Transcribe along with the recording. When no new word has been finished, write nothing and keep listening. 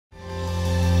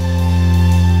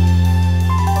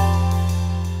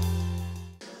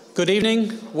Good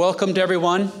evening. Welcome to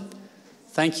everyone.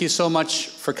 Thank you so much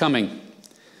for coming.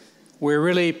 We're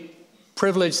really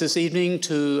privileged this evening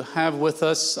to have with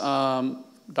us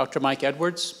Dr. Mike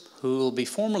Edwards, who will be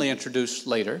formally introduced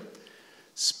later,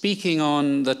 speaking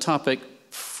on the topic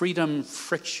freedom,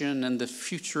 friction, and the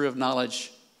future of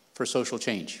knowledge for social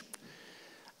change.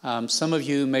 Some of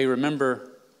you may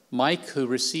remember Mike, who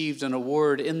received an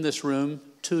award in this room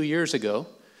 2 years ago,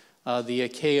 the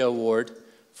IKEA Award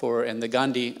and the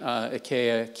Gandhi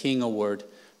IKEA King Award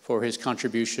for his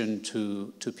contribution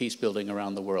to peace building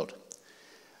around the world.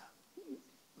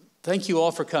 Thank you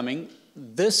all for coming.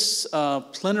 This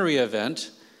plenary event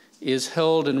is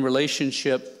held in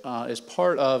relationship as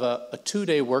part of a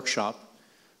two-day workshop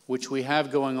which we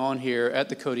have going on here at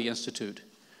the Coady Institute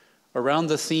around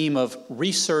the theme of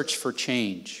research for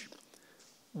change.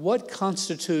 What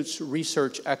constitutes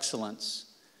research excellence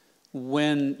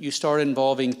when you start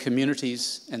involving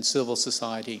communities and civil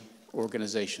society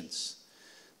organizations?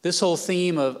 This whole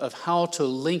theme of how to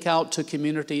link out to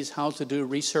communities, how to do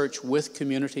research with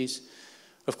communities,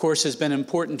 of course, has been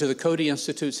important to the Coady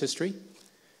Institute's history.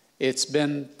 It's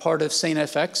been part of St.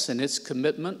 FX and its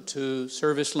commitment to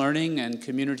service learning and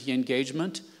community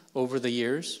engagement over the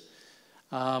years.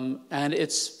 And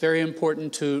it's very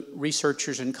important to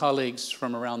researchers and colleagues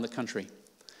from around the country.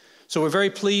 So we're very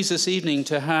pleased this evening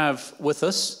to have with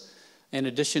us, in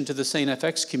addition to the St.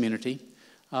 FX community,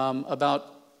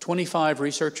 about 25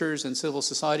 researchers and civil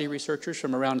society researchers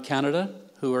from around Canada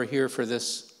who are here for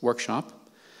this workshop.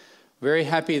 Very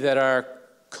happy that our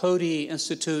Coady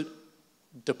Institute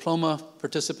diploma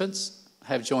participants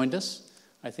have joined us.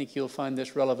 I think you'll find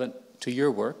this relevant to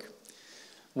your work.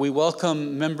 We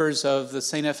welcome members of the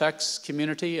St. FX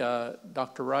community,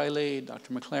 Dr. Riley,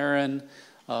 Dr. McLaren,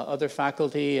 other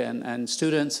faculty and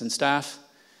students and staff.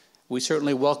 We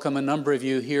certainly welcome a number of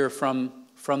you here from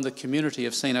the community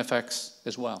of St. FX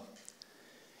as well.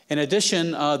 In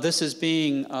addition, this is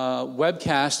being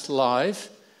webcast live,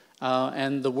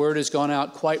 and the word has gone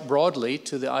out quite broadly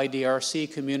to the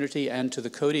IDRC community and to the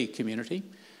Coady community.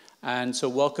 And so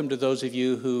welcome to those of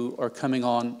you who are coming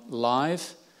on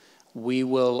live. We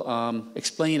will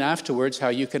explain afterwards how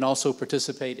you can also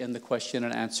participate in the question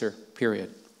and answer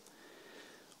period.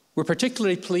 We're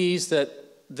particularly pleased that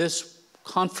this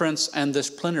conference and this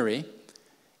plenary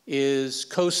is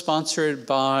co-sponsored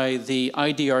by the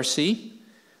IDRC.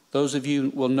 Those of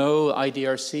you will know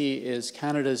IDRC is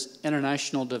Canada's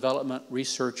International Development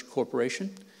Research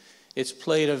Corporation. It's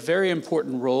played a very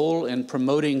important role in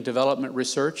promoting development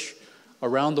research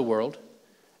around the world.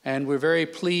 And we're very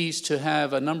pleased to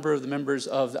have a number of the members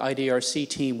of the IDRC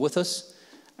team with us,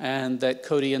 and that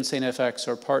Coady and St. FX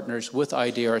are partners with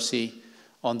IDRC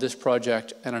on this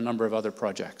project and a number of other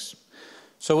projects.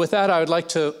 So with that, I would like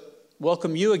to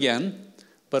welcome you again,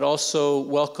 but also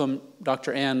welcome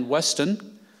Dr. Ann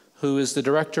Weston, who is the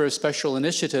Director of Special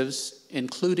Initiatives,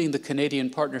 including the Canadian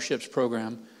Partnerships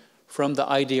Program from the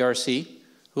IDRC,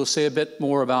 who will say a bit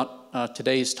more about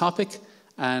today's topic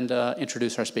and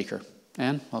introduce our speaker.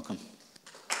 Anne, welcome.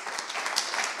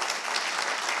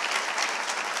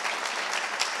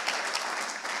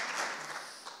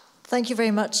 Thank you very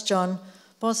much, John.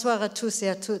 Bonsoir à tous et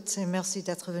à toutes, et merci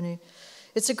d'être venus.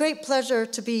 It's a great pleasure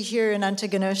to be here in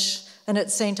Antigonish and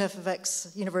at St.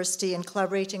 FX University and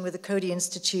collaborating with the Coady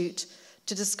Institute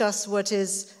to discuss what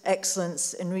is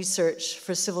excellence in research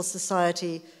for civil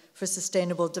society for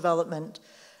sustainable development.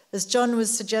 As John was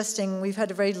suggesting, we've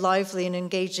had a very lively and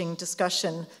engaging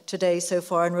discussion today so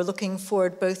far, and we're looking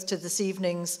forward both to this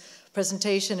evening's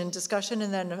presentation and discussion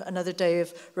and then another day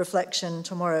of reflection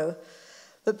tomorrow.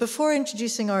 But before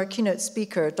introducing our keynote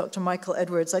speaker, Dr. Michael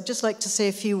Edwards, I'd just like to say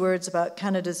a few words about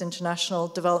Canada's International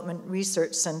Development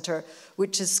Research Centre,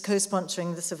 which is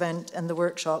co-sponsoring this event and the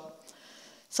workshop.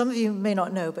 Some of you may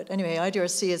not know, but anyway,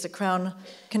 IDRC is a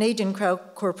Canadian Crown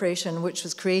corporation which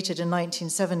was created in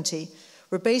 1970.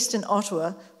 We're based in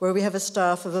Ottawa, where we have a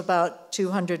staff of about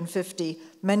 250,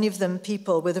 many of them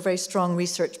people with a very strong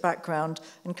research background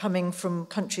and coming from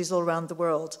countries all around the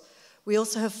world. We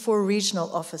also have 4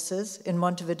 regional offices in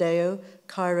Montevideo,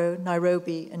 Cairo,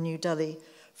 Nairobi, and New Delhi,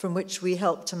 from which we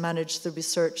help to manage the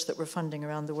research that we're funding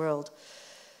around the world.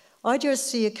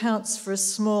 IDRC accounts for a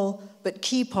small but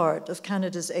key part of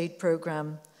Canada's aid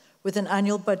program, with an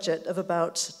annual budget of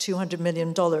about $200 million,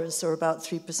 or about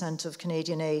 3% of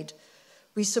Canadian aid.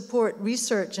 We support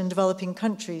research in developing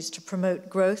countries to promote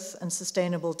growth and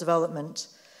sustainable development.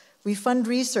 We fund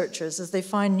researchers as they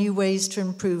find new ways to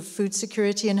improve food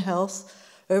security and health,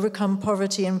 overcome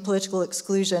poverty and political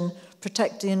exclusion,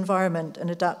 protect the environment, and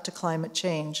adapt to climate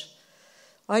change.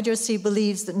 IDRC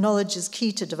believes that knowledge is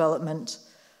key to development,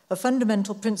 A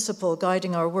fundamental principle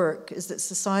guiding our work is that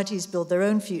societies build their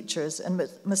own futures and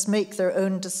must make their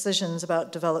own decisions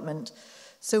about development.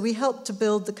 So we help to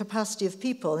build the capacity of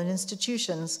people and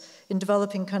institutions in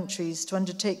developing countries to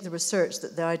undertake the research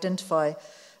that they identify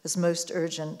as most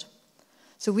urgent.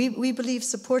 So we believe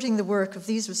supporting the work of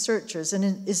these researchers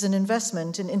is an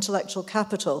investment in intellectual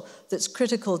capital that's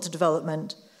critical to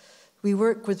development. We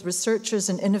work with researchers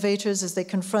and innovators as they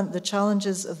confront the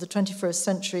challenges of the 21st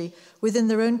century within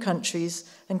their own countries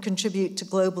and contribute to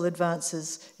global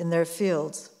advances in their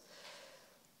fields.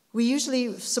 We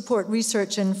usually support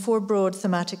research in 4 broad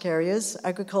thematic areas: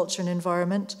 agriculture and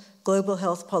environment, global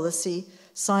health policy,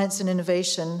 science and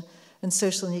innovation, and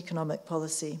social and economic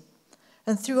policy.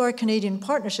 And through our Canadian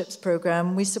Partnerships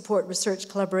Program, we support research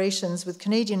collaborations with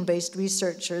Canadian-based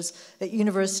researchers at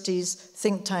universities,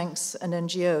 think tanks, and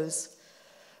NGOs.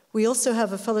 We also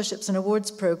have a Fellowships and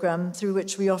Awards program through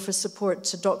which we offer support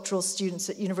to doctoral students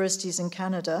at universities in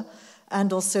Canada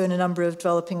and also in a number of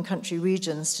developing country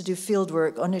regions to do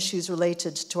fieldwork on issues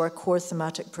related to our core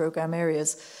thematic program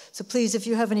areas. So please, if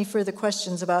you have any further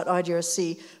questions about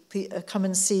IDRC, please, come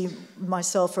and see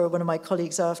myself or one of my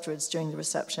colleagues afterwards during the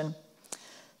reception.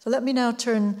 So let me now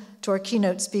turn to our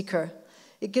keynote speaker.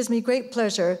 It gives me great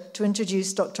pleasure to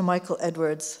introduce Dr. Michael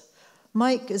Edwards.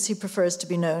 Mike, as he prefers to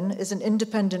be known, is an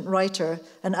independent writer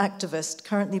and activist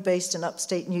currently based in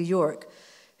upstate New York,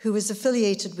 who is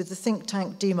affiliated with the think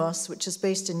tank Demos, which is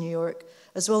based in New York,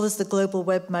 as well as the global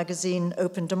web magazine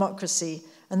Open Democracy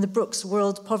and the Brooks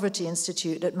World Poverty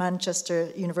Institute at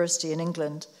Manchester University in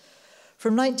England.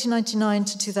 From 1999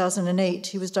 to 2008,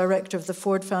 he was director of the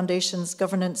Ford Foundation's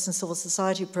Governance and Civil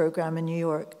Society program in New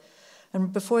York.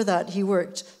 And before that, he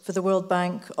worked for the World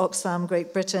Bank, Oxfam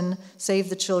Great Britain, Save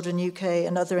the Children UK,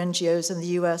 and other NGOs in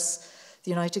the US, the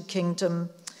United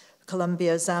Kingdom,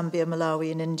 Colombia, Zambia,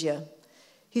 Malawi, and India.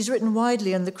 He's written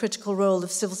widely on the critical role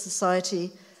of civil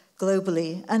society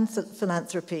globally and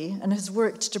philanthropy, and has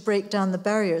worked to break down the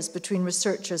barriers between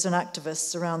researchers and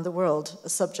activists around the world, a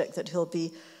subject that he'll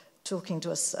be talking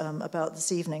to us about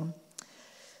this evening.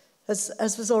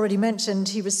 As was already mentioned,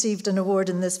 he received an award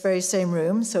in this very same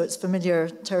room, so it's familiar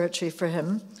territory for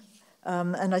him.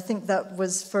 And I think that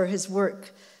was for his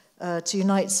work to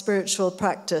unite spiritual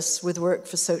practice with work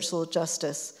for social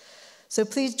justice. So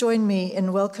please join me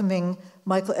in welcoming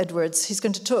Michael Edwards. He's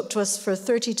going to talk to us for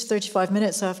 30 to 35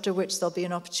 minutes, after which there'll be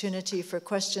an opportunity for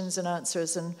questions and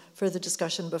answers and further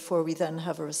discussion before we then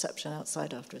have a reception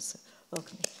outside afterwards. So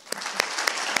welcome.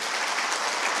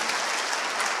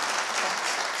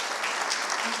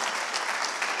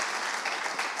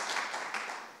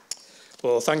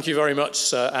 Well, thank you very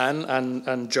much, Anne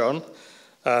and John.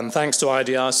 Thanks to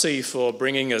IDRC for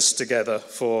bringing us together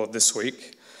for this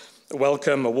week. A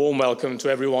warm welcome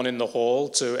to everyone in the hall,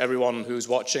 to everyone who's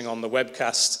watching on the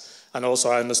webcast, and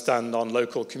also, I understand, on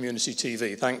local community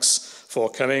TV. Thanks for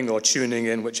coming or tuning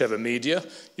in, whichever media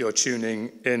you're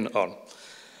tuning in on.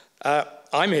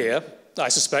 I'm here, I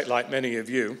suspect like many of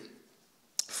you,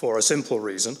 for a simple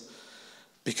reason,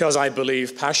 because I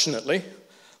believe passionately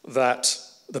that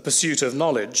the pursuit of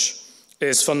knowledge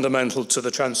is fundamental to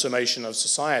the transformation of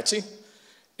society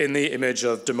in the image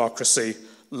of democracy,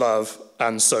 love,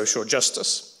 and social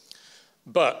justice.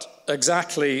 But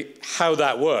exactly how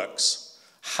that works,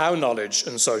 how knowledge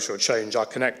and social change are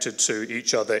connected to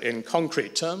each other in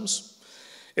concrete terms,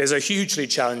 is a hugely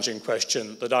challenging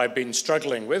question that I've been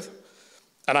struggling with,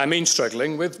 and I mean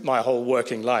struggling with my whole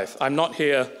working life. I'm not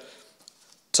here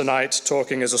tonight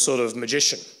talking as a sort of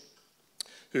magician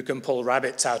who can pull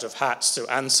rabbits out of hats to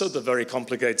answer the very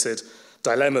complicated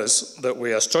dilemmas that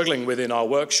we are struggling with in our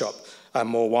workshop and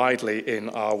more widely in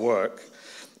our work.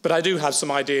 But I do have some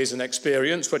ideas and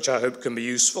experience which I hope can be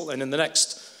useful, and in the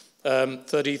next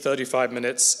 30-35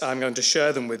 minutes I'm going to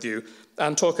share them with you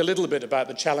and talk a little bit about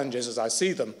the challenges as I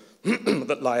see them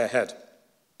that lie ahead.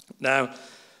 Now,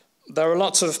 there are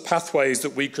lots of pathways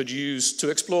that we could use to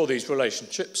explore these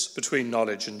relationships between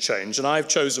knowledge and change, and I've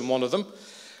chosen one of them,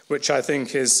 which I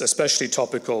think is especially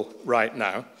topical right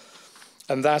now,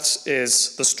 and that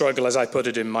is the struggle, as I put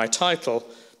it in my title,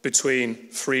 between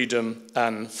freedom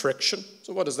and friction.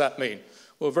 So what does that mean?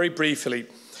 Well, very briefly,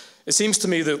 it seems to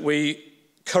me that we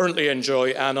currently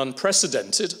enjoy an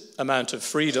unprecedented amount of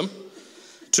freedom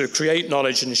to create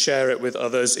knowledge and share it with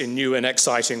others in new and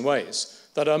exciting ways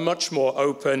that are much more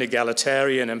open,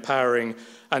 egalitarian, empowering,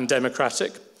 and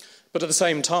democratic. But at the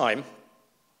same time,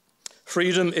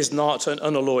 freedom is not an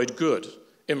unalloyed good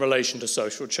in relation to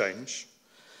social change,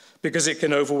 because it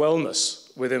can overwhelm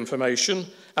us with information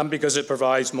and because it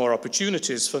provides more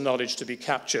opportunities for knowledge to be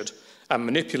captured and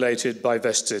manipulated by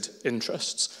vested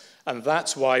interests. And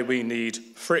that's why we need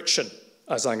friction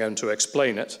as I'm going to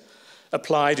explain it,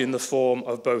 applied in the form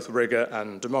of both rigor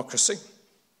and democracy.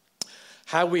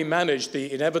 How we manage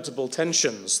the inevitable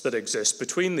tensions that exist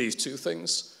between these two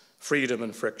things, freedom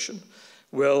and friction,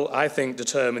 will, I think,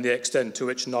 determine the extent to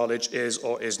which knowledge is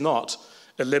or is not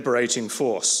a liberating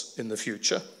force in the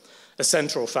future, a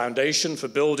central foundation for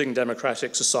building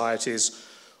democratic societies,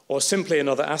 or simply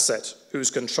another asset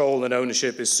whose control and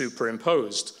ownership is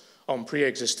superimposed on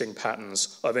pre-existing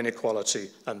patterns of inequality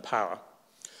and power.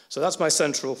 So that's my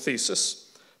central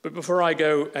thesis. But before I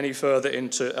go any further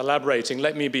into elaborating,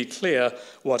 let me be clear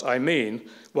what I mean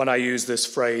when I use this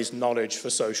phrase, knowledge for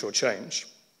social change.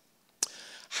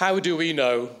 How do we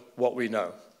know what we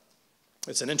know?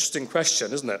 It's an interesting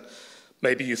question, isn't it?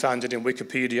 Maybe you found it in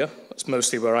Wikipedia. That's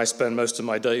mostly where I spend most of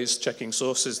my days, checking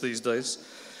sources these days.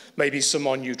 Maybe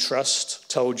someone you trust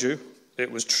told you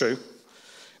it was true.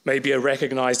 Maybe a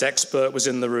recognized expert was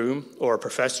in the room, or a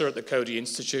professor at the Coady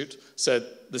Institute said,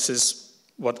 this is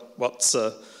what's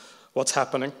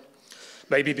happening.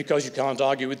 Maybe because you can't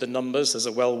argue with the numbers, there's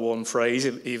a well-worn phrase,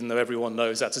 even though everyone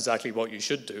knows that's exactly what you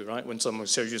should do, right? When someone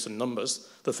shows you some numbers,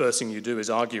 the first thing you do is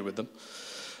argue with them.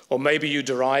 Or maybe you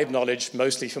derive knowledge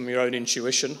mostly from your own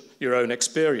intuition, your own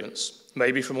experience,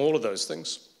 maybe from all of those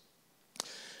things.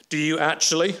 Do you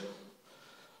actually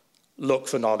look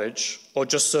for knowledge, or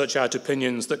just search out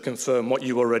opinions that confirm what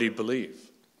you already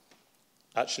believe?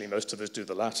 Actually, most of us do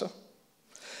the latter.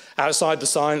 Outside the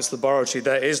science laboratory,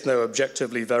 there is no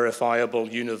objectively verifiable,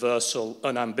 universal,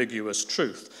 unambiguous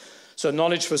truth. So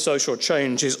knowledge for social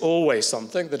change is always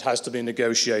something that has to be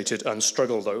negotiated and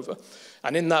struggled over.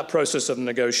 And in that process of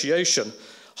negotiation,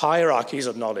 hierarchies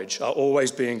of knowledge are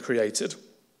always being created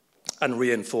and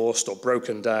reinforced or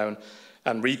broken down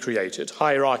and recreated.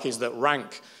 Hierarchies that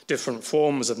rank different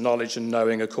forms of knowledge and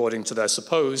knowing according to their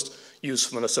supposed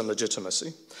usefulness and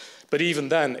legitimacy. But even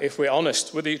then, if we're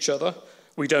honest with each other,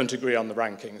 we don't agree on the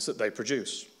rankings that they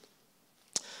produce.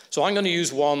 So I'm going to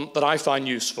use one that I find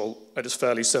useful. It is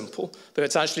fairly simple, but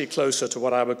it's actually closer to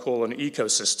what I would call an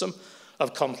ecosystem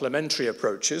of complementary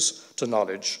approaches to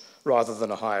knowledge rather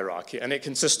than a hierarchy. And it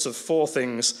consists of 4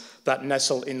 things that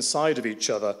nestle inside of each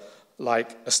other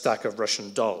like a stack of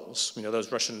Russian dolls. You know,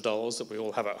 those Russian dolls that we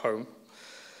all have at home.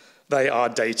 They are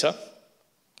data,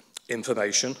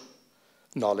 information,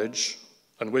 knowledge,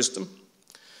 and wisdom.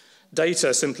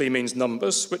 Data simply means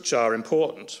numbers, which are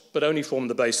important, but only form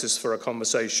the basis for a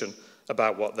conversation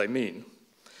about what they mean.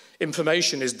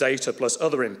 Information is data plus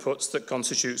other inputs that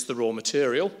constitutes the raw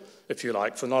material, if you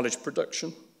like, for knowledge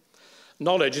production.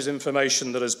 Knowledge is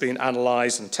information that has been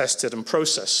analysed and tested and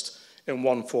processed in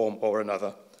one form or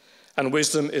another. And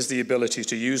wisdom is the ability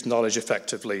to use knowledge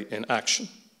effectively in action.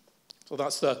 So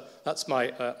that's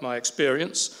my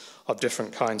experience of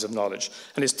different kinds of knowledge.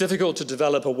 And it's difficult to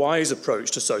develop a wise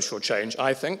approach to social change,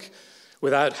 I think,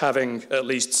 without having at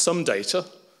least some data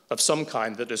of some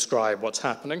kind that describe what's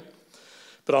happening.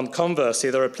 But on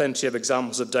conversely, there are plenty of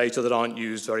examples of data that aren't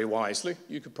used very wisely.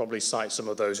 You could probably cite some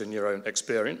of those in your own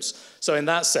experience. So in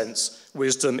that sense,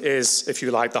 wisdom is, if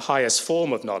you like, the highest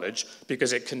form of knowledge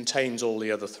because it contains all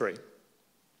the other 3.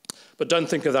 But don't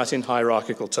think of that in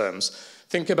hierarchical terms.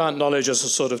 Think about knowledge as a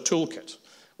sort of toolkit,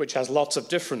 which has lots of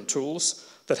different tools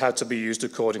that have to be used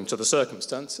according to the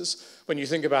circumstances. When you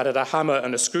think about it, a hammer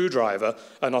and a screwdriver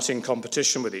are not in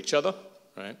competition with each other,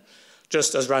 right?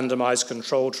 Just as randomized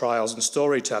control trials and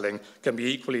storytelling can be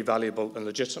equally valuable and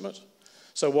legitimate.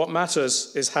 So what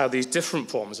matters is how these different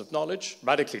forms of knowledge,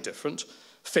 radically different,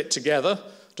 fit together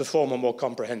to form a more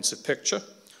comprehensive picture,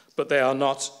 but they are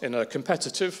not in a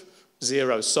competitive,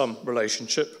 zero-sum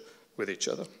relationship with each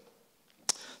other.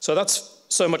 So that's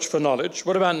so much for knowledge.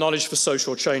 What about knowledge for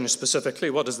social change specifically?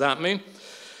 What does that mean?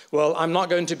 Well, I'm not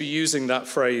going to be using that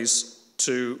phrase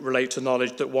to relate to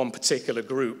knowledge that one particular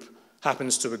group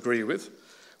happens to agree with,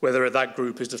 whether that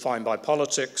group is defined by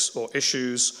politics or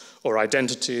issues or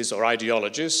identities or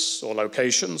ideologies or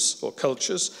locations or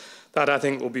cultures. That, I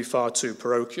think, will be far too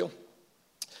parochial.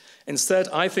 Instead,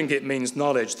 I think it means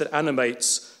knowledge that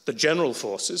animates the general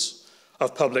forces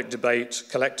of public debate,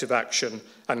 collective action,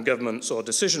 and governments or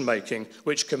decision-making,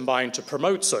 which combine to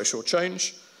promote social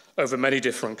change over many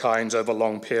different kinds over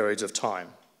long periods of time.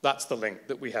 That's the link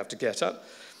that we have to get at.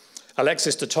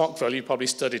 Alexis de Tocqueville, you probably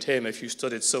studied him if you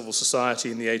studied civil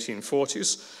society in the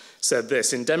 1840s, said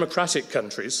this: in democratic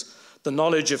countries, the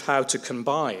knowledge of how to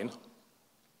combine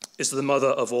is the mother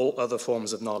of all other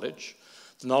forms of knowledge.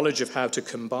 The knowledge of how to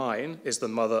combine is the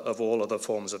mother of all other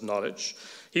forms of knowledge.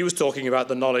 He was talking about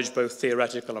the knowledge, both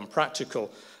theoretical and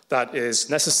practical, that is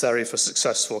necessary for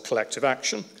successful collective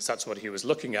action, because that's what he was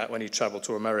looking at when he traveled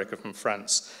to America from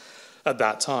France. at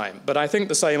that time. But I think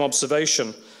the same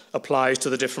observation applies to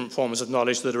the different forms of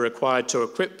knowledge that are required to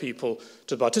equip people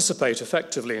to participate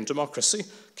effectively in democracy,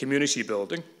 community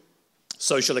building,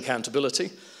 social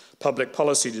accountability, public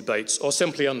policy debates, or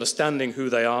simply understanding who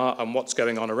they are and what's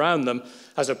going on around them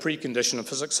as a precondition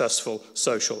for successful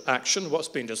social action, what's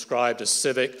been described as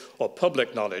civic or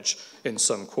public knowledge in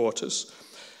some quarters.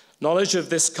 Knowledge of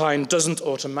this kind doesn't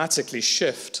automatically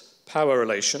shift power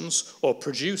relations or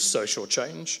produce social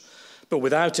change, but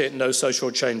without it, no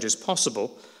social change is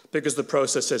possible because the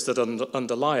processes that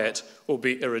underlie it will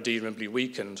be irredeemably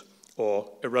weakened or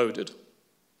eroded.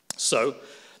 So,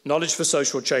 knowledge for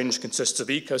social change consists of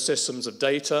ecosystems of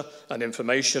data and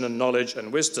information and knowledge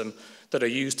and wisdom that are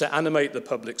used to animate the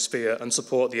public sphere and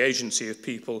support the agency of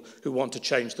people who want to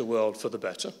change the world for the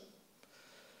better.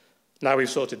 Now we've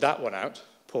sorted that one out,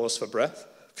 pause for breath,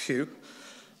 phew.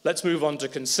 Let's move on to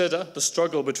consider the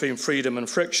struggle between freedom and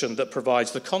friction that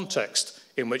provides the context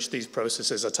in which these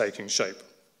processes are taking shape.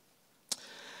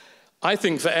 I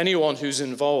think for anyone who's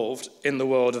involved in the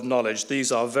world of knowledge,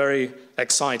 these are very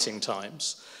exciting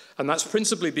times. And that's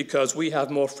principally because we have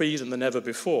more freedom than ever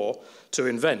before to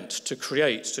invent, to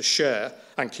create, to share,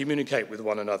 and communicate with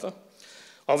one another.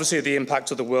 Obviously, the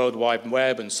impact of the World Wide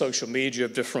Web and social media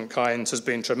of different kinds has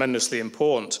been tremendously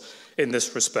important in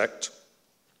this respect.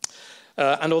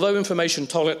 And although information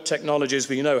technologies,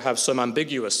 we know, have some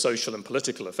ambiguous social and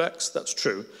political effects, that's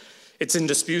true, it's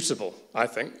indisputable, I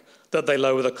think, that they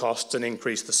lower the costs and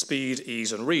increase the speed,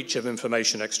 ease, and reach of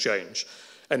information exchange,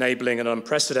 enabling an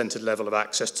unprecedented level of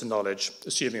access to knowledge,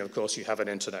 assuming, of course, you have an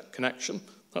internet connection.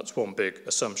 That's one big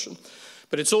assumption.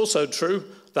 But it's also true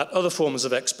that other forms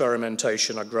of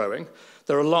experimentation are growing.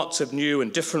 There are lots of new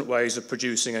and different ways of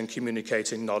producing and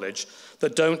communicating knowledge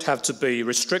that don't have to be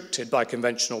restricted by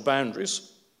conventional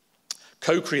boundaries.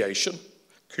 Co-creation,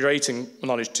 creating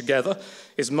knowledge together,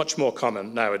 is much more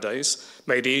common nowadays,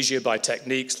 made easier by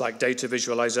techniques like data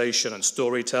visualization and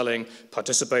storytelling,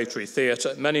 participatory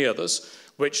theatre, many others,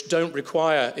 which don't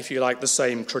require, if you like, the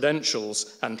same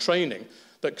credentials and training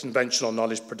that conventional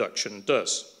knowledge production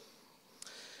does.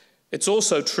 It's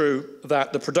also true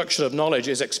that the production of knowledge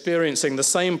is experiencing the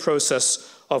same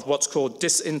process of what's called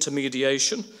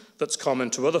disintermediation that's common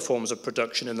to other forms of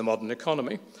production in the modern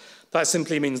economy. That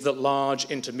simply means that large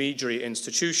intermediary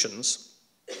institutions,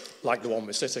 like the one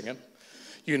we're sitting in,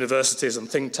 universities and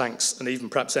think tanks and even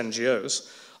perhaps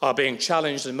NGOs, are being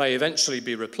challenged and may eventually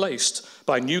be replaced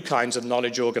by new kinds of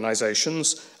knowledge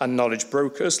organizations and knowledge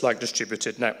brokers like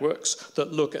distributed networks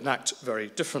that look and act very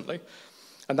differently.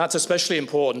 And that's especially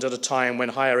important at a time when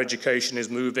higher education is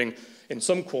moving in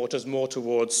some quarters more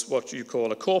towards what you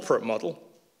call a corporate model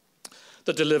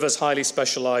that delivers highly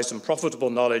specialized and profitable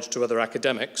knowledge to other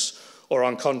academics or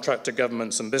on contract to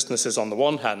governments and businesses on the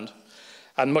one hand,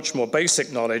 and much more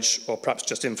basic knowledge, or perhaps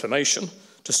just information,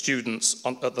 to students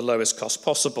at the lowest cost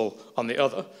possible on the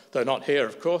other. They're not here,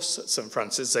 of course, at St.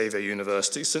 Francis Xavier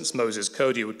University, since Moses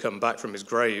Coady would come back from his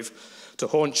grave to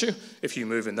haunt you if you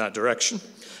move in that direction.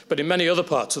 But in many other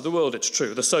parts of the world, it's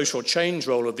true. The social change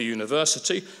role of the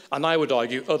university, and I would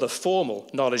argue other formal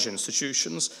knowledge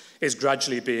institutions, is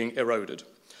gradually being eroded.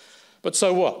 But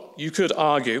so what? You could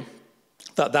argue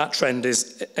that that trend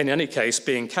is, in any case,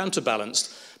 being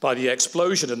counterbalanced by the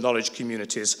explosion of knowledge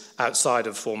communities outside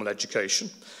of formal education,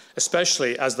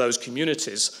 especially as those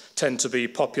communities tend to be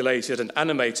populated and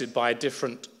animated by a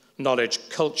different knowledge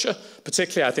culture,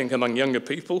 particularly, I think, among younger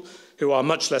people who are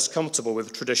much less comfortable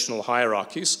with traditional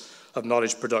hierarchies of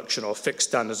knowledge production or fixed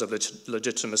standards of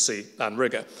legitimacy and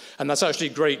rigor. And that's actually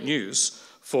great news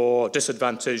for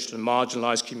disadvantaged and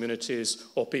marginalized communities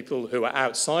or people who are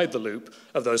outside the loop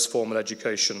of those formal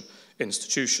education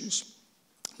institutions.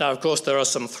 Now, of course, there are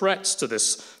some threats to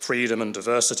this freedom and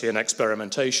diversity and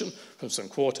experimentation from some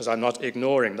quarters. I'm not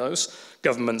ignoring those.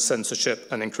 Government censorship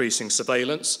and increasing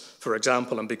surveillance, for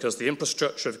example, and because the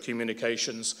infrastructure of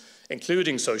communications,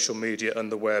 including social media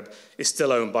and the web, is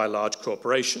still owned by large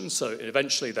corporations. So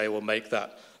eventually they will make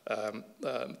that,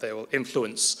 they will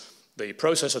influence the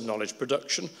process of knowledge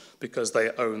production because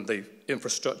they own the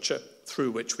infrastructure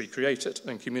through which we create it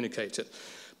and communicate it.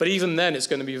 But even then, it's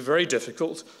going to be very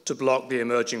difficult to block the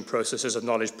emerging processes of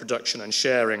knowledge production and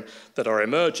sharing that are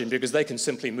emerging because they can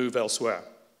simply move elsewhere.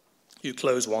 You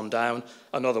close one down,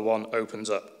 another one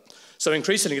opens up. So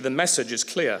increasingly, the message is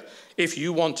clear. If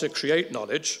you want to create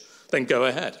knowledge, then go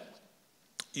ahead.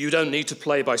 You don't need to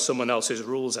play by someone else's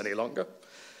rules any longer.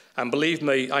 And believe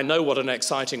me, I know what an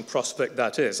exciting prospect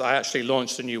that is. I actually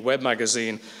launched a new web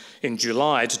magazine in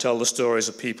July to tell the stories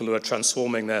of people who are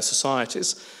transforming their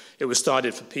societies. It was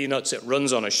started for peanuts, it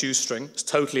runs on a shoestring, it's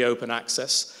totally open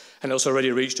access, and it's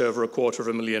already reached over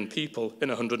 250,000 people in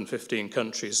 115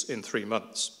 countries in 3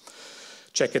 months.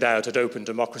 Check it out at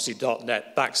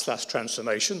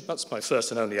opendemocracy.net/transformation. That's my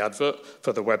first and only advert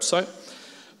for the website.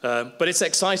 But it's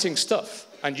exciting stuff,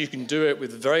 and you can do it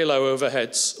with very low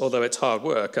overheads, although it's hard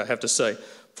work, I have to say,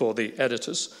 for the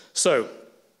editors. So,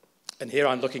 and here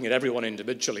I'm looking at everyone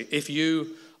individually, if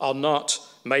you are not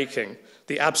making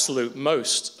the absolute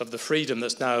most of the freedom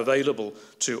that's now available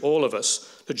to all of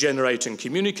us to generate and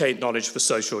communicate knowledge for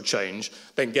social change,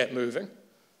 then get moving,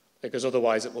 because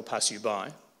otherwise it will pass you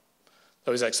by.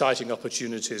 Those exciting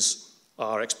opportunities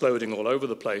are exploding all over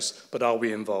the place, but are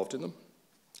we involved in them?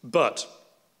 But,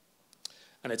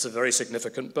 and it's a very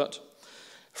significant but,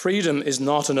 freedom is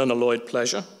not an unalloyed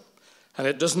pleasure, and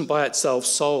it doesn't by itself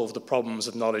solve the problems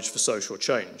of knowledge for social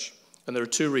change. And there are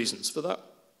 2 reasons for that.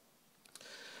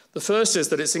 The first is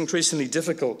that it's increasingly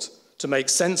difficult to make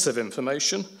sense of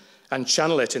information and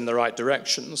channel it in the right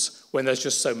directions when there's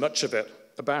just so much of it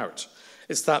about.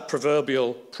 It's that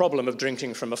proverbial problem of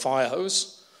drinking from a fire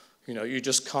hose. You know, you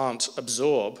just can't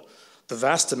absorb the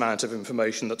vast amount of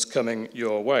information that's coming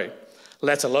your way,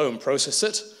 let alone process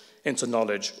it into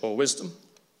knowledge or wisdom.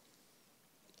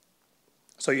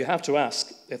 So you have to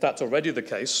ask, if that's already the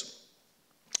case,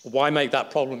 why make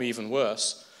that problem even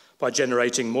worse by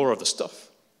generating more of the stuff?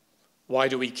 Why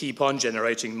do we keep on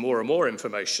generating more and more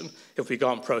information if we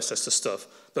can't process the stuff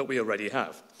that we already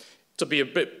have? To be a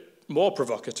bit more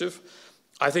provocative,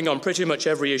 I think on pretty much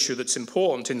every issue that's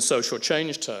important in social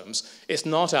change terms, it's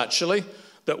not actually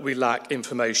that we lack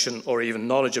information or even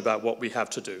knowledge about what we have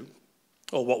to do,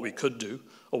 or what we could do,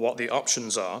 or what the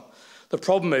options are. The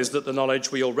problem is that the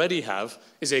knowledge we already have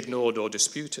is ignored or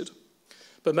disputed.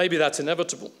 But maybe that's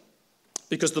inevitable,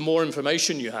 because the more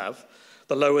information you have,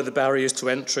 the lower the barriers to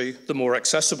entry, the more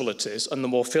accessible it is, and the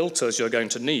more filters you're going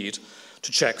to need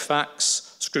to check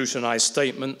facts, scrutinize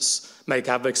statements, make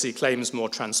advocacy claims more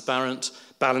transparent,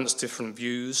 balance different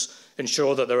views,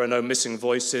 ensure that there are no missing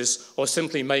voices, or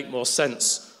simply make more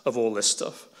sense of all this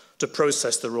stuff to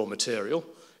process the raw material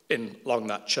along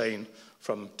that chain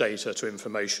from data to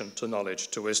information to knowledge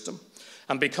to wisdom.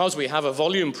 And because we have a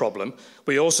volume problem,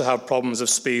 we also have problems of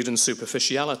speed and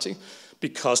superficiality,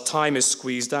 because time is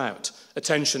squeezed out,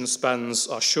 attention spans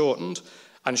are shortened,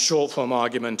 and short-form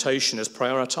argumentation is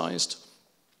prioritized.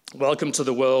 Welcome to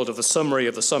the world of the summary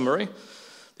of the summary.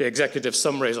 The executive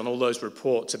summaries on all those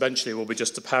reports eventually will be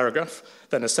just a paragraph,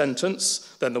 then a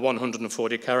sentence, then the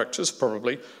 140 characters,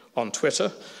 probably, on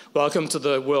Twitter. Welcome to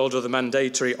the world of the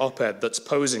mandatory op-ed that's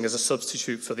posing as a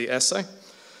substitute for the essay.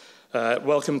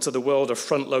 Welcome to the world of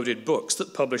front-loaded books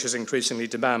that publishers increasingly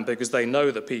demand because they know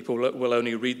that people will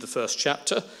only read the first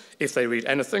chapter if they read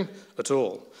anything at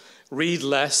all. Read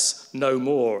Less, Know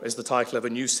More is the title of a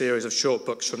new series of short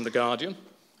books from The Guardian.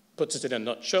 Puts it in a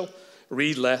nutshell.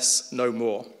 Read less, know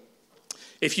more.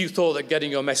 If you thought that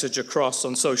getting your message across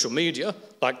on social media,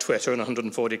 like Twitter and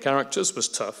 140 characters, was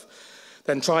tough,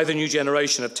 then try the new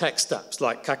generation of text apps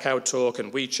like KakaoTalk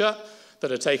and WeChat that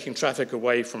are taking traffic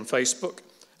away from Facebook.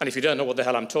 And if you don't know what the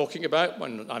hell I'm talking about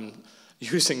when I'm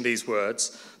using these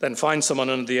words, then find someone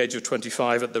under the age of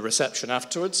 25 at the reception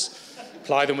afterwards,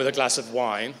 ply them with a glass of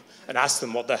wine, and ask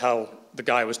them what the hell the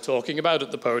guy was talking about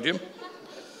at the podium.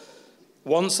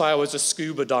 Once I was a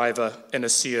scuba diver in a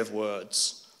sea of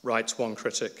words, writes one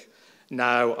critic.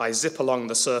 Now I zip along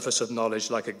the surface of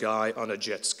knowledge like a guy on a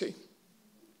jet ski.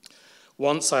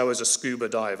 Once I was a scuba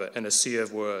diver in a sea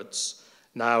of words.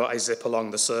 Now I zip along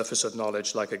the surface of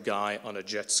knowledge like a guy on a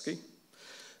jet ski.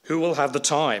 Who will have the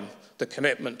time, the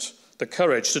commitment, the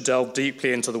courage to delve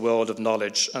deeply into the world of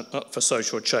knowledge for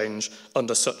social change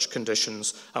under such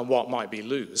conditions, and what might we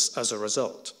lose as a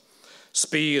result?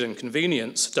 Speed and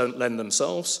convenience don't lend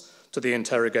themselves to the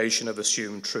interrogation of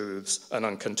assumed truths and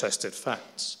uncontested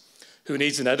facts. Who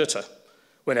needs an editor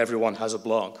when everyone has a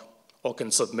blog or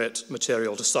can submit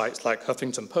material to sites like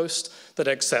Huffington Post that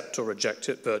accept or reject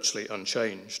it virtually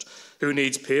unchanged? Who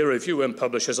needs peer review when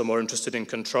publishers are more interested in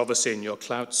controversy in your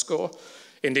clout score?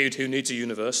 Indeed, who needs a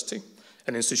university,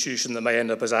 an institution that may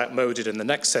end up as outmoded in the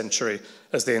next century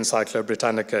as the Encyclopedia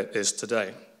Britannica is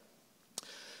today?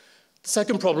 The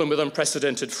second problem with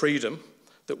unprecedented freedom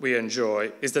that we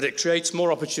enjoy is that it creates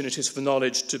more opportunities for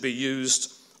knowledge to be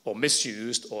used or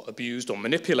misused or abused or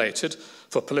manipulated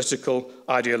for political,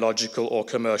 ideological or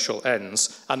commercial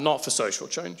ends, and not for social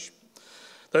change.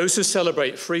 Those who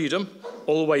celebrate freedom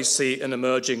always see an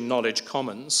emerging knowledge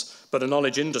commons, but a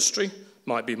knowledge industry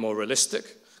might be more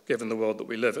realistic, given the world that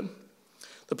we live in.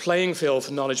 The playing field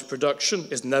for knowledge production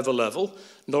is never level,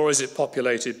 nor is it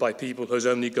populated by people whose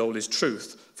only goal is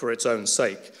truth for its own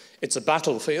sake. It's a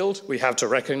battlefield we have to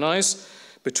recognize,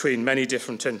 between many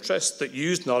different interests that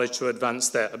use knowledge to advance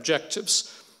their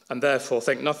objectives, and therefore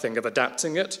think nothing of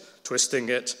adapting it, twisting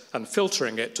it, and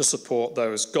filtering it to support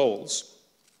those goals.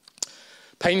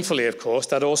 Painfully, of course,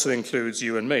 that also includes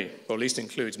you and me, or at least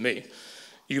includes me.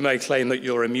 You may claim that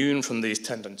you're immune from these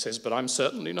tendencies, but I'm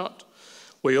certainly not.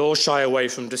 We all shy away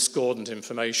from discordant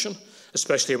information,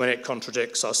 especially when it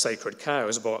contradicts our sacred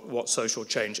cows about what social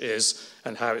change is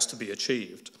and how it's to be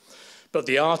achieved. But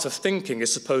the art of thinking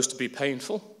is supposed to be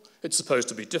painful. It's supposed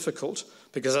to be difficult,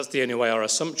 because that's the only way our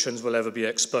assumptions will ever be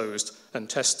exposed and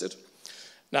tested.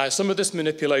 Now, some of this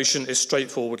manipulation is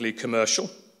straightforwardly commercial.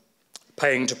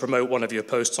 Paying to promote one of your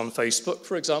posts on Facebook,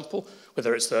 for example,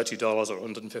 whether it's $30 or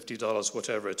 $150,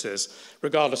 whatever it is,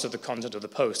 regardless of the content of the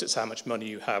post, it's how much money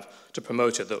you have to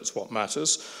promote it that's what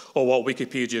matters. Or what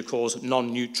Wikipedia calls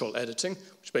non-neutral editing,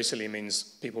 which basically means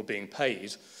people being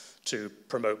paid to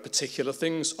promote particular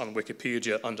things on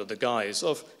Wikipedia under the guise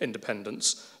of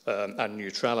independence and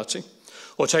neutrality.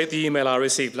 Or take the email I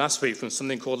received last week from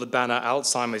something called the Banner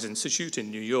Alzheimer's Institute in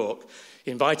New York,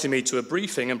 inviting me to a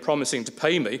briefing and promising to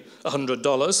pay me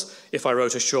 $100 if I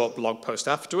wrote a short blog post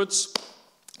afterwards.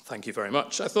 Thank you very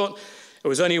much. I thought it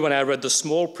was only when I read the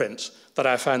small print that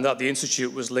I found that the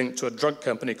Institute was linked to a drug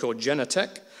company called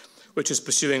Genentech, which is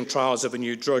pursuing trials of a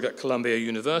new drug at Columbia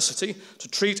University to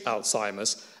treat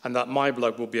Alzheimer's, and that my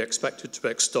blog will be expected to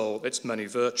extol its many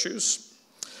virtues.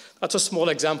 That's a small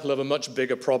example of a much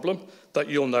bigger problem that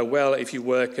you'll know well if you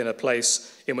work in a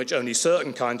place in which only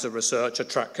certain kinds of research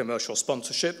attract commercial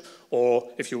sponsorship, or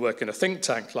if you work in a think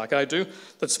tank like I do,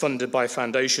 that's funded by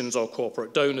foundations or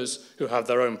corporate donors who have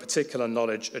their own particular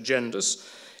knowledge agendas.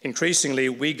 Increasingly,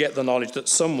 we get the knowledge that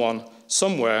someone,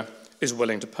 somewhere, is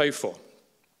willing to pay for.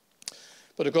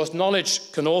 But of course,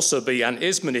 knowledge can also be and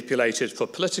is manipulated for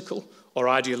political or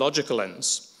ideological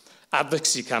ends.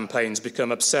 Advocacy campaigns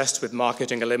become obsessed with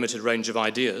marketing a limited range of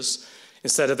ideas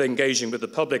instead of engaging with the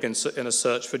public in a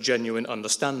search for genuine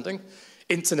understanding.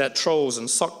 Internet trolls and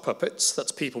sock puppets,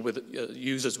 that's people with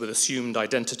users with assumed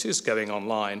identities going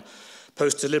online,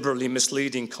 post deliberately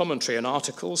misleading commentary and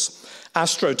articles.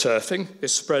 Astroturfing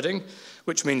is spreading,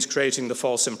 which means creating the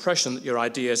false impression that your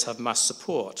ideas have mass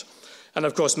support. And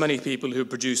of course, many people who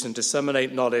produce and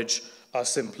disseminate knowledge are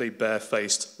simply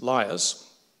barefaced liars.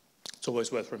 It's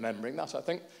always worth remembering that, I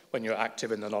think, when you're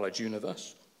active in the knowledge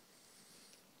universe.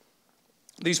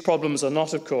 These problems are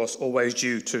not, of course, always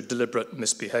due to deliberate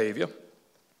misbehavior.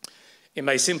 It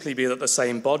may simply be that the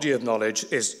same body of knowledge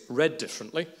is read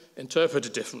differently,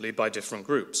 interpreted differently by different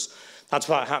groups. That's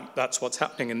what's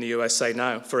happening in the USA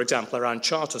now. For example, around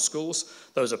charter schools,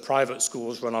 those are private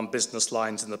schools run on business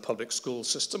lines in the public school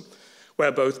system,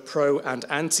 where both pro- and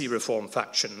anti-reform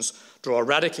factions draw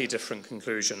radically different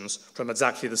conclusions from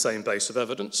exactly the same base of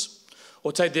evidence.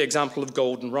 Or take the example of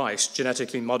golden rice,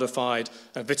 genetically modified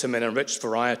and vitamin-enriched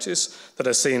varieties that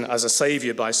are seen as a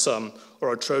savior by some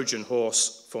or a Trojan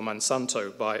horse for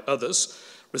Monsanto by others,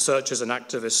 researchers and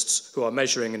activists who are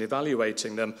measuring and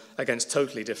evaluating them against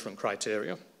totally different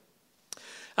criteria.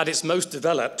 At its most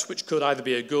developed, which could either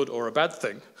be a good or a bad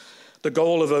thing, the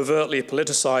goal of overtly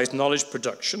politicized knowledge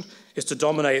production is to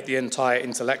dominate the entire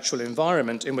intellectual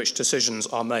environment in which decisions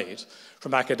are made,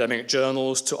 from academic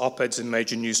journals to op-eds in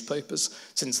major newspapers,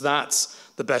 since that's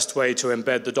the best way to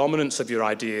embed the dominance of your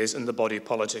ideas in the body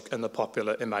politic and the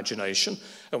popular imagination.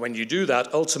 And when you do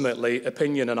that, ultimately,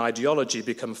 opinion and ideology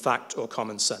become fact or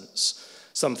common sense,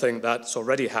 something that's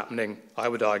already happening, I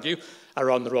would argue,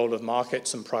 around the role of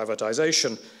markets and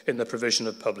privatization in the provision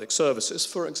of public services,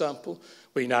 for example.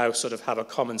 We now sort of have a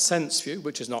common sense view,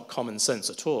 which is not common sense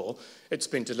at all. It's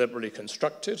been deliberately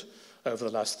constructed over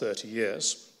the last 30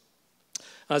 years.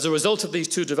 As a result of these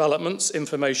two developments,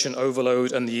 information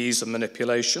overload and the ease of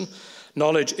manipulation,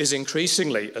 knowledge is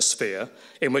increasingly a sphere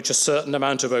in which a certain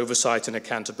amount of oversight and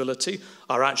accountability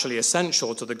are actually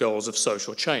essential to the goals of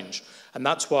social change. And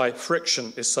that's why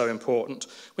friction is so important.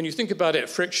 When you think about it,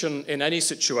 friction in any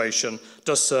situation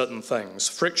does certain things.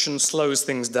 Friction slows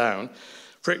things down.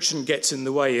 Friction gets in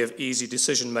the way of easy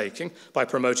decision-making by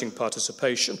promoting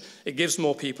participation. It gives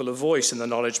more people a voice in the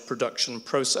knowledge production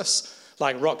process.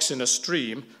 Like rocks in a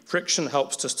stream, friction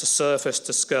helps us to surface,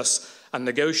 discuss, and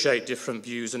negotiate different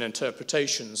views and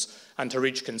interpretations, and to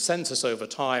reach consensus over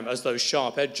time as those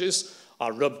sharp edges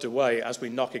are rubbed away as we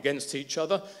knock against each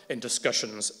other in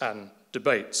discussions and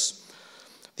debates.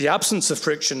 The absence of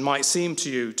friction might seem to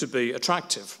you to be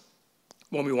attractive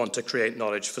when we want to create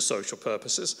knowledge for social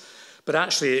purposes, but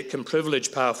actually it can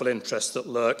privilege powerful interests that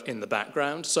lurk in the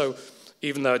background. So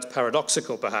even though it's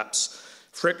paradoxical perhaps,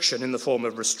 Friction in the form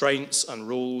of restraints and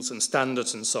rules and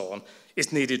standards and so on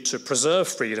is needed to preserve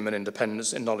freedom and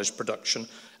independence in knowledge production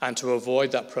and to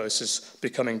avoid that process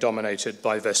becoming dominated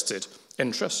by vested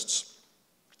interests.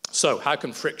 So how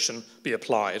can friction be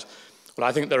applied? Well,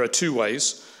 I think there are two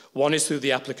ways. One is through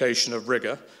the application of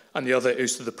rigor, and the other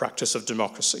is through the practice of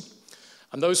democracy.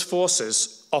 And those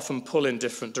forces often pull in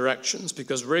different directions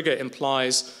because rigor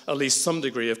implies at least some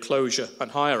degree of closure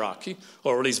and hierarchy,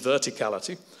 or at least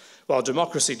verticality, while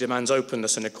democracy demands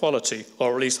openness and equality,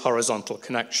 or at least horizontal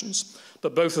connections.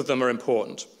 But both of them are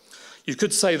important. You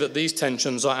could say that these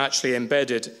tensions are actually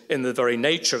embedded in the very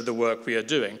nature of the work we are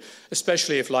doing,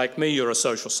 especially if, like me, you're a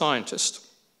social scientist.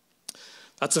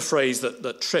 That's a phrase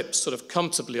that trips sort of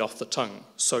comfortably off the tongue,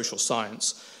 social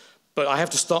science. But I have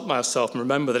to stop myself and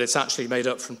remember that it's actually made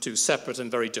up from two separate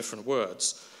and very different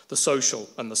words, the social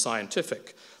and the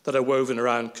scientific, that are woven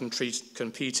around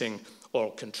competing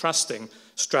or contrasting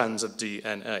strands of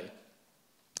DNA.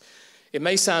 It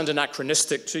may sound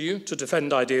anachronistic to you to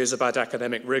defend ideas about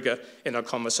academic rigor in a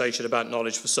conversation about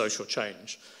knowledge for social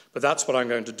change, but that's what I'm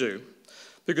going to do.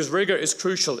 Because rigor is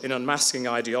crucial in unmasking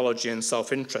ideology and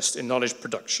self-interest in knowledge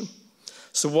production.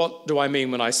 So what do I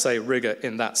mean when I say rigor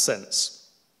in that sense?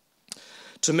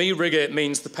 To me, rigor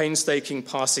means the painstaking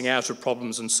parsing out of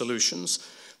problems and solutions,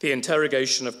 the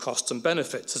interrogation of costs and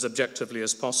benefits as objectively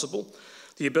as possible,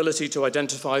 the ability to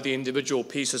identify the individual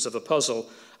pieces of a puzzle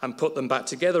and put them back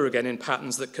together again in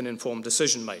patterns that can inform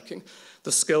decision-making,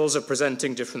 the skills of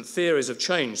presenting different theories of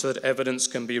change so that evidence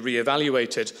can be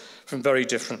re-evaluated from very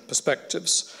different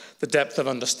perspectives, the depth of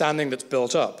understanding that's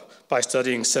built up by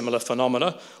studying similar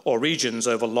phenomena or regions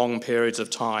over long periods of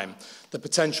time, the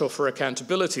potential for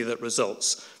accountability that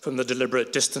results from the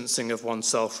deliberate distancing of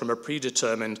oneself from a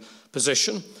predetermined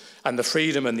position, and the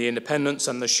freedom and the independence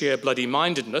and the sheer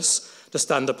bloody-mindedness to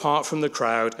stand apart from the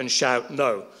crowd and shout,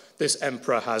 "No, this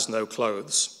emperor has no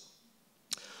clothes."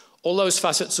 All those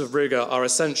facets of rigor are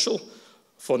essential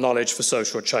for knowledge for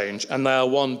social change, and they are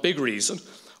one big reason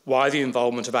why the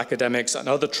involvement of academics and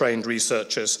other trained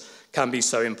researchers can be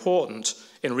so important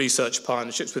in research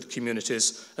partnerships with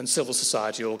communities and civil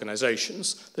society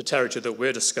organisations, the territory that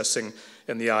we're discussing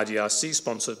in the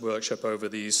IDRC-sponsored workshop over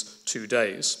these 2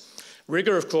 days.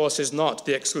 Rigor, of course, is not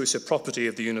the exclusive property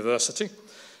of the university,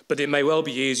 but it may well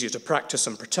be easier to practice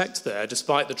and protect there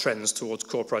despite the trends towards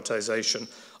corporatisation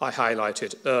I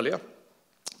highlighted earlier.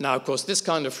 Now, of course, this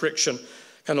kind of friction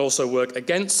can also work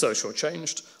against social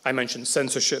change. I mentioned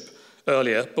censorship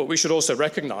earlier, but we should also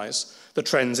recognise the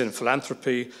trends in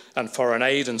philanthropy and foreign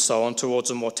aid and so on towards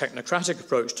a more technocratic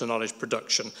approach to knowledge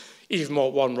production, even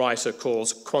what one writer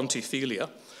calls quantiphilia,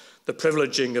 the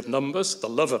privileging of numbers, the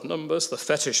love of numbers, the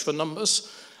fetish for numbers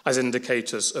as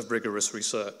indicators of rigorous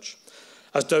research.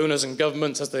 As donors and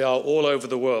governments, as they are all over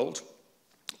the world,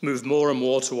 move more and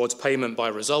more towards payment by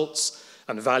results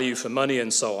and value for money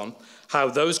and so on, how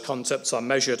those concepts are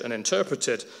measured and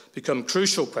interpreted become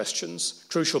crucial questions,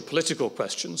 crucial political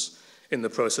questions in the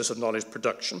process of knowledge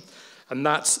production. And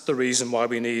that's the reason why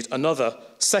we need another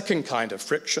second kind of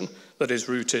friction that is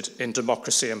rooted in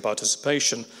democracy and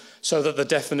participation, so that the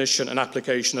definition and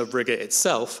application of rigor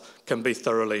itself can be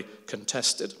thoroughly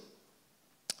contested.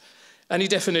 Any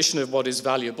definition of what is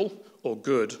valuable or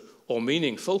good or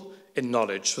meaningful in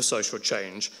knowledge for social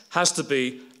change has to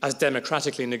be as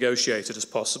democratically negotiated as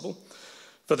possible,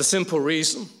 for the simple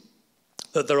reason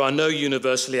that there are no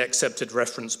universally accepted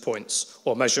reference points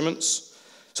or measurements.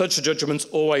 Such judgments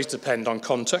always depend on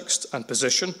context and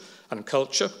position and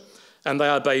culture, and they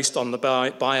are based on the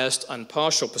biased and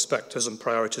partial perspectives and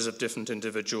priorities of different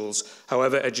individuals,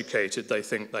 however educated they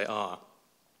think they are.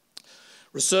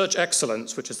 Research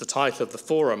excellence, which is the title of the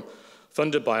forum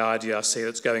funded by IDRC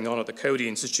that's going on at the Coady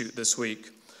Institute this week,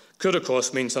 could of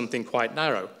course mean something quite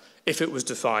narrow if it was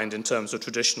defined in terms of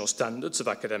traditional standards of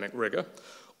academic rigor,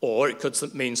 or it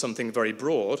could mean something very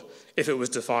broad if it was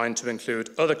defined to include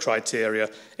other criteria,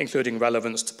 including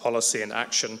relevance to policy and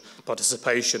action,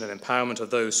 participation and empowerment of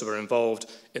those who are involved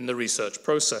in the research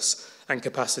process, and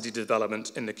capacity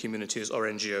development in the communities or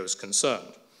NGOs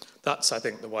concerned. That's, I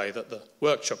think, the way that the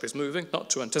workshop is moving, not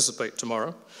to anticipate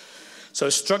tomorrow. So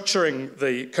structuring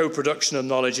the co-production of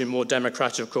knowledge in more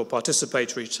democratic or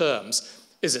participatory terms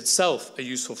is itself a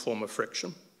useful form of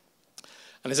friction.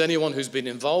 And as anyone who's been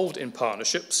involved in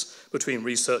partnerships between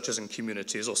researchers and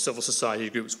communities or civil society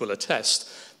groups will attest,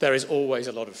 there is always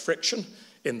a lot of friction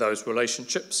in those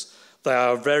relationships. They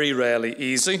are very rarely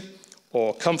easy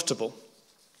or comfortable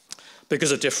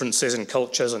because of differences in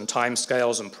cultures and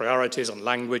timescales and priorities and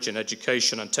language and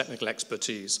education and technical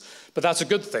expertise. But that's a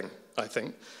good thing, I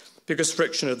think, because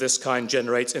friction of this kind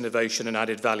generates innovation and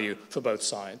added value for both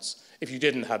sides. If you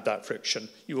didn't have that friction,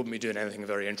 you wouldn't be doing anything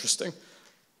very interesting,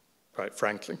 quite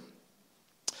frankly.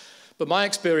 But my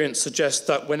experience suggests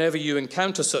that whenever you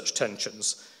encounter such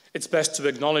tensions, it's best to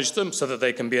acknowledge them so that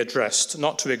they can be addressed,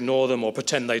 not to ignore them or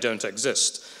pretend they don't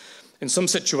exist. In some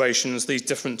situations, these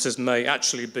differences may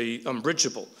actually be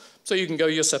unbridgeable, so you can go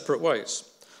your separate ways.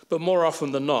 But more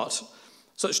often than not,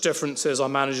 such differences are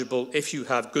manageable if you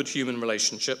have good human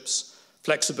relationships,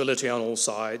 flexibility on all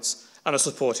sides, and a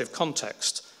supportive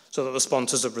context, so that the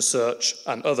sponsors of research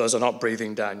and others are not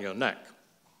breathing down your neck.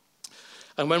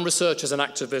 And when researchers and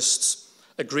activists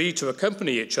agree to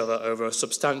accompany each other over a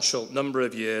substantial number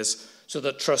of years so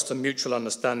that trust and mutual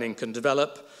understanding can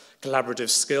develop, collaborative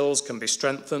skills can be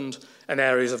strengthened, and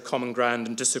areas of common ground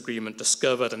and disagreement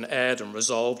discovered and aired and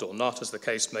resolved, or not, as the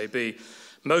case may be,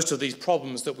 most of these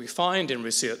problems that we find in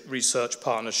research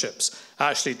partnerships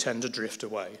actually tend to drift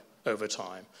away over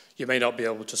time. You may not be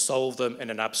able to solve them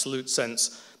in an absolute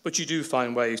sense, but you do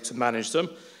find ways to manage them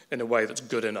in a way that's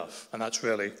good enough, and that's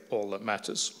really all that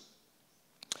matters.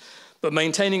 But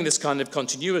maintaining this kind of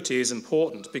continuity is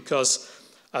important because,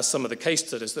 as some of the case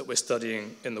studies that we're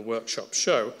studying in the workshop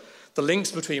show, the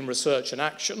links between research and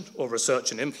action, or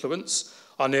research and influence,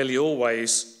 are nearly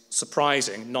always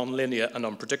surprising, non-linear and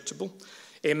unpredictable.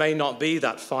 It may not be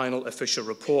that final official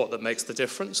report that makes the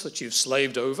difference that you've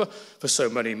slaved over for so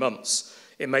many months.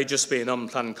 It may just be an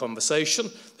unplanned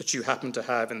conversation that you happen to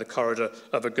have in the corridor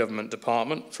of a government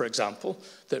department, for example,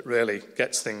 that really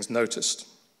gets things noticed.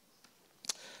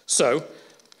 So,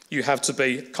 you have to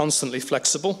be constantly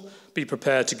flexible, be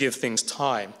prepared to give things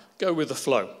time, go with the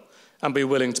flow, and be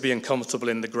willing to be uncomfortable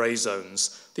in the grey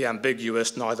zones, the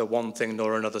ambiguous neither one thing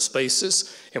nor another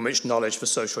spaces in which knowledge for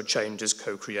social change is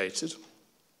co-created.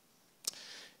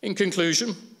 In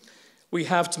conclusion, we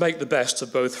have to make the best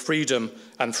of both freedom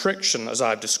and friction, as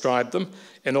I've described them,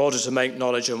 in order to make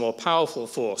knowledge a more powerful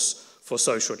force for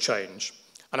social change.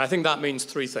 And I think that means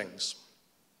three things.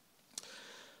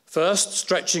 First,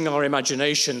 stretching our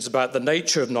imaginations about the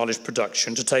nature of knowledge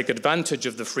production to take advantage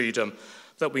of the freedom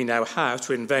that we now have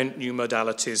to invent new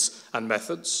modalities and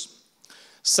methods.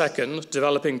 Second,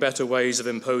 developing better ways of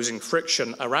imposing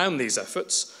friction around these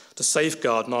efforts to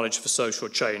safeguard knowledge for social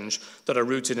change that are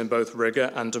rooted in both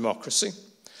rigour and democracy.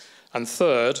 And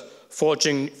third,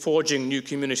 forging new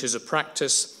communities of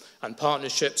practice and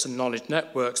partnerships and knowledge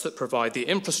networks that provide the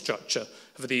infrastructure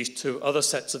for these two other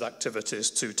sets of activities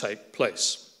to take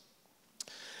place.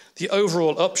 The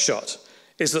overall upshot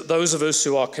is that those of us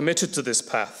who are committed to this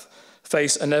path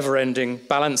face a never-ending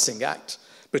balancing act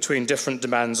between different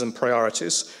demands and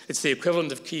priorities. It's the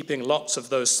equivalent of keeping lots of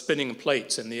those spinning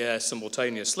plates in the air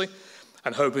simultaneously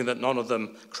and hoping that none of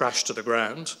them crash to the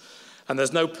ground. And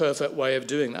there's no perfect way of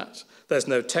doing that. There's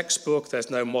no textbook,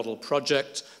 there's no model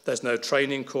project, there's no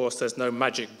training course, there's no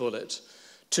magic bullet.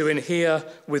 To inhere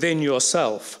within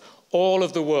yourself all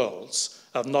of the worlds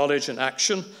of knowledge and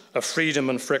action, of freedom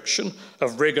and friction,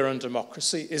 of rigour and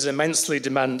democracy is immensely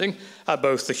demanding at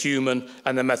both the human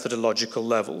and the methodological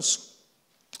levels,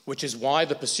 which is why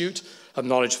the pursuit of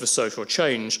knowledge for social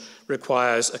change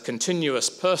requires a continuous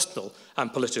personal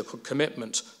and political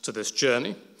commitment to this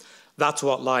journey. That's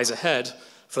what lies ahead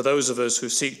for those of us who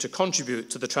seek to contribute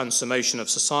to the transformation of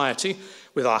society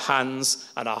with our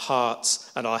hands and our hearts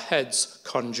and our heads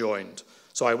conjoined.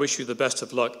 So I wish you the best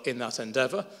of luck in that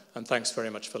endeavour, and thanks very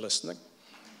much for listening.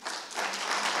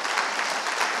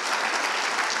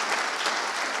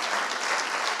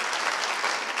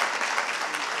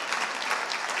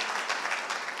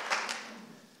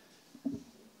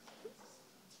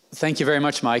 Thank you very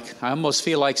much, Mike. I almost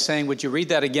feel like saying, would you read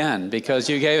that again? Because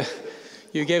you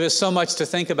gave us so much to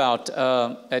think about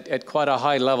at quite a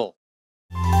high level.